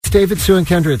David, Sue, and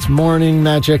Kendra. It's Morning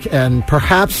Magic, and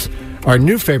perhaps our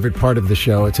new favorite part of the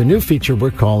show. It's a new feature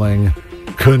we're calling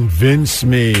Convince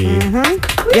Me.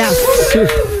 Yes.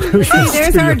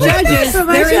 There's our judges.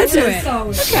 They're into it.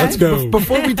 Okay. Let's go.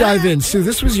 Before we dive in, Sue,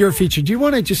 this was your feature. Do you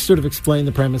want to just sort of explain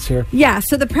the premise here? Yeah,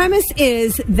 so the premise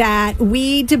is that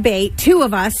we debate, two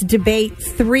of us debate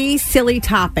 3 silly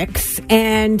topics,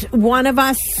 and one of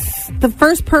us, the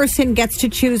first person gets to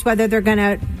choose whether they're going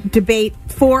to debate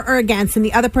for or against, and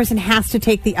the other person has to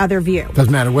take the other view.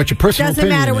 Doesn't matter what your personal Doesn't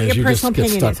opinion matter what is. your personal just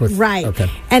get opinion stuck is. with, Right. Okay.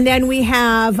 And then we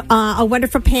have a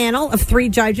wonderful panel of 3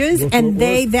 judges, and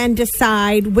they then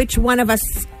decide which one of us,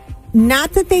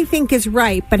 not that they think is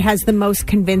right, but has the most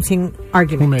convincing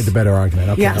argument. Who made the better argument?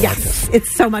 Okay, Yeah. I like Yes. this.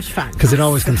 It's so much fun. Because it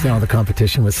always comes down to the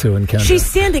competition with Sue and Kendra. She's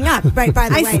standing up, right, by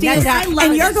the way. stand up.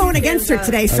 And you're going against her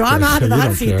today, so I'm out of the you hot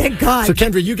don't seat. care. Thank God. So,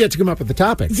 Kendra, you get to come up with the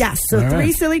topics. Yes, so All 3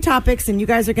 right. silly topics, and you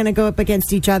guys are going to go up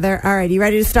against each other. All right, you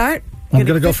ready to start? I'm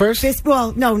going to go first?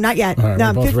 Well, no, not yet. All right, no,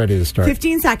 we're both ready to start.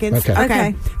 15 seconds.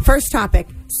 Okay. First topic.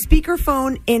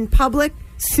 Speakerphone in public.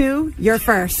 Sue, you're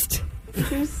first.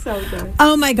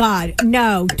 Oh my God.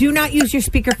 No, do not use your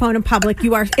speakerphone in public.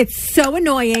 It's so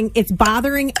annoying. It's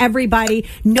bothering everybody.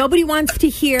 Nobody wants to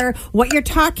hear what you're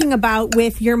talking about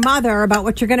with your mother about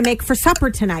what you're going to make for supper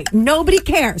tonight. Nobody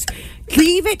cares.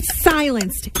 Leave it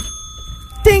silenced.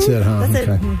 Ding. That's it, huh? That's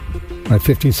Okay. it. All right,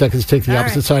 15 seconds to take the All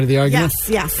opposite right. side of the argument.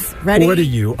 Yes. Ready? What are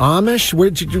you, Amish?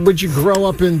 Would you grow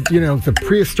up in, the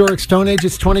prehistoric Stone Age?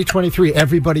 It's 2023.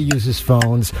 Everybody uses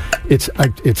phones.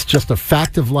 It's just a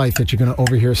fact of life that you're going to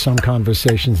overhear some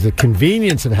conversations. The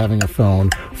convenience of having a phone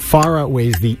far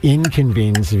outweighs the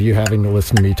inconvenience of you having to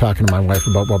listen to me talking to my wife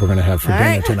about what we're going to have for All dinner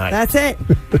right, tonight. that's it.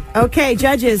 Okay,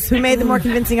 judges, who made the more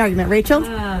convincing argument? Rachel?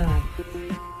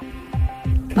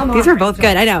 These are both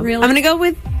good. I know. Really? I'm going to go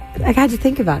with. I had to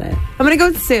think about it. I'm going to go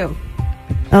with Sue.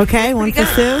 Okay, one for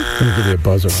Sue. I'm going to give you a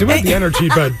buzzer. Sue had the energy,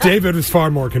 but David was far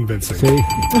more convincing. See? All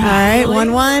right,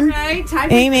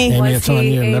 1-1. Amy. Amy, it's on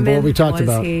you. Remember what we talked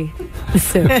about. Sue.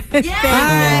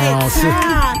 Oh,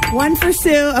 Sue. One for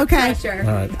Sue. Okay. Sure.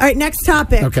 All right. All right, next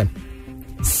topic. Okay.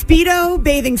 Speedo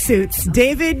bathing suits.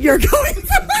 David, you're going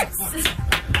first.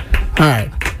 All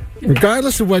right.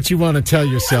 Regardless of what you want to tell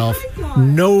yourself,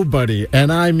 nobody,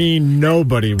 and I mean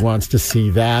nobody, wants to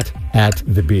see that at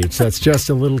the beach. That's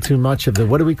just a little too much of the,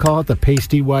 what do we call it, the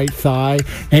pasty white thigh?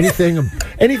 Anything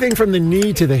from the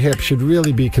knee to the hip should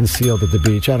really be concealed at the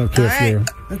beach. I don't care All right.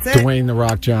 if That's you're it. Dwayne The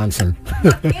Rock Johnson.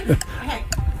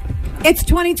 It's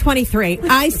 2023.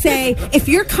 I say, if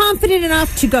you're confident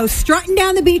enough to go strutting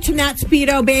down the beach in that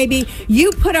Speedo, baby,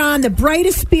 you put on the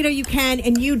brightest Speedo you can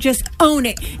and you just own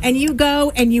it. And you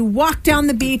go and you walk down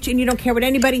the beach and you don't care what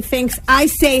anybody thinks. I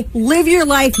say, live your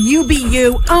life. You be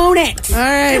you. Own it. All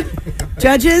right.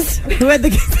 Judges, who had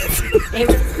the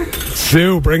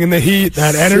Sue bringing the heat,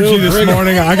 that energy Sue, this bring it.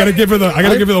 morning. I got to give her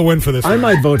the win for this. I one.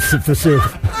 might vote for Sue.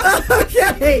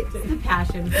 Okay.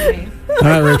 Passion for me. All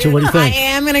right, Rachel, what do you I think?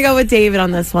 am going to go with David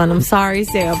on this one. I'm sorry,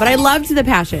 Sue. But I loved the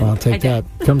passion. I'll take that.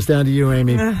 Comes down to you,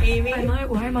 Amy.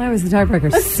 Why am I always the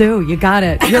tiebreaker? Sue, you got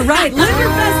it. You're right. Live your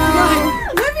best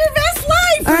life. Live your best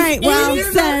life. All right, well, Amy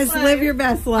says, live your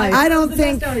best life. I don't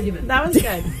think That was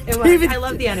good. It was. David- I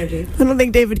love the energy.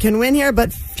 David can win here,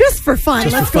 but just for fun.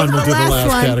 Just let's for fun, go we'll to do the last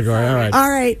one. category. All right. All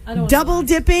right, double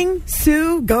dipping.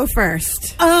 Sue, go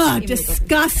first. Ugh,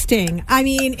 disgusting. I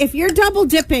mean, if you're double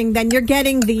dipping, then you're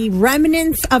getting the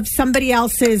remnants of somebody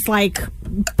else's, like,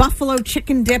 buffalo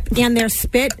chicken dip and their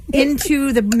spit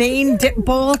into the main dip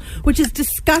bowl, which is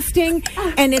disgusting,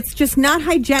 and it's just not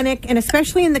hygienic, and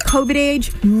especially in the COVID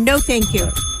age, no thank you.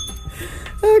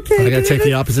 Okay. I got to take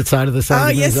the opposite side of this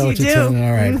argument. yes, Is that what you you're do. saying?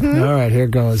 All right. All right, here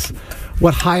goes.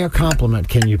 What higher compliment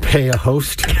can you pay a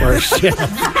host or a chef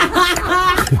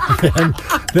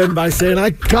than by saying, I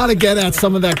got to get at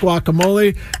some of that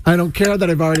guacamole. I don't care that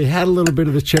I've already had a little bit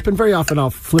of the chip. And very often I'll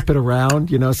flip it around,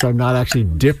 so I'm not actually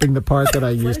dipping the part that I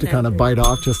use to kind of bite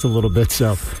off just a little bit.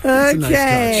 So it's a nice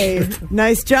Okay.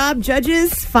 Nice job,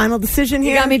 judges. Final decision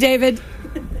here. You got me, David.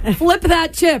 Flip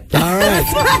that chip. touch. All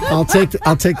right.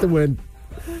 I'll take the win.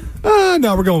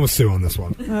 No, we're going with Sue on this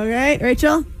one. All right,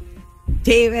 Rachel.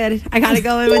 David. I got to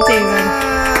go in with David.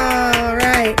 All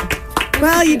right.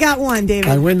 Well, you got one, David.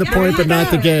 I win the point, but not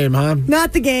the game, huh?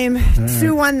 Not the game.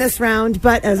 Sue won this round,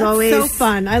 but as always, So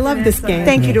fun. I love this game.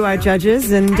 thank you to our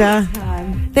judges, and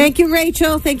Thank you,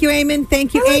 Rachel. Thank you, Eamon.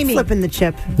 Thank you, I like Amy. flipping the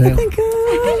chip. Yeah. I think.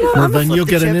 Well, I'm then gonna you'll flip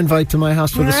the get an chip. invite to my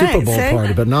house for the All Super right, Bowl see?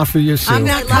 party, but not for you, Sue. I'm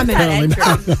not coming. Apparently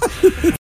not.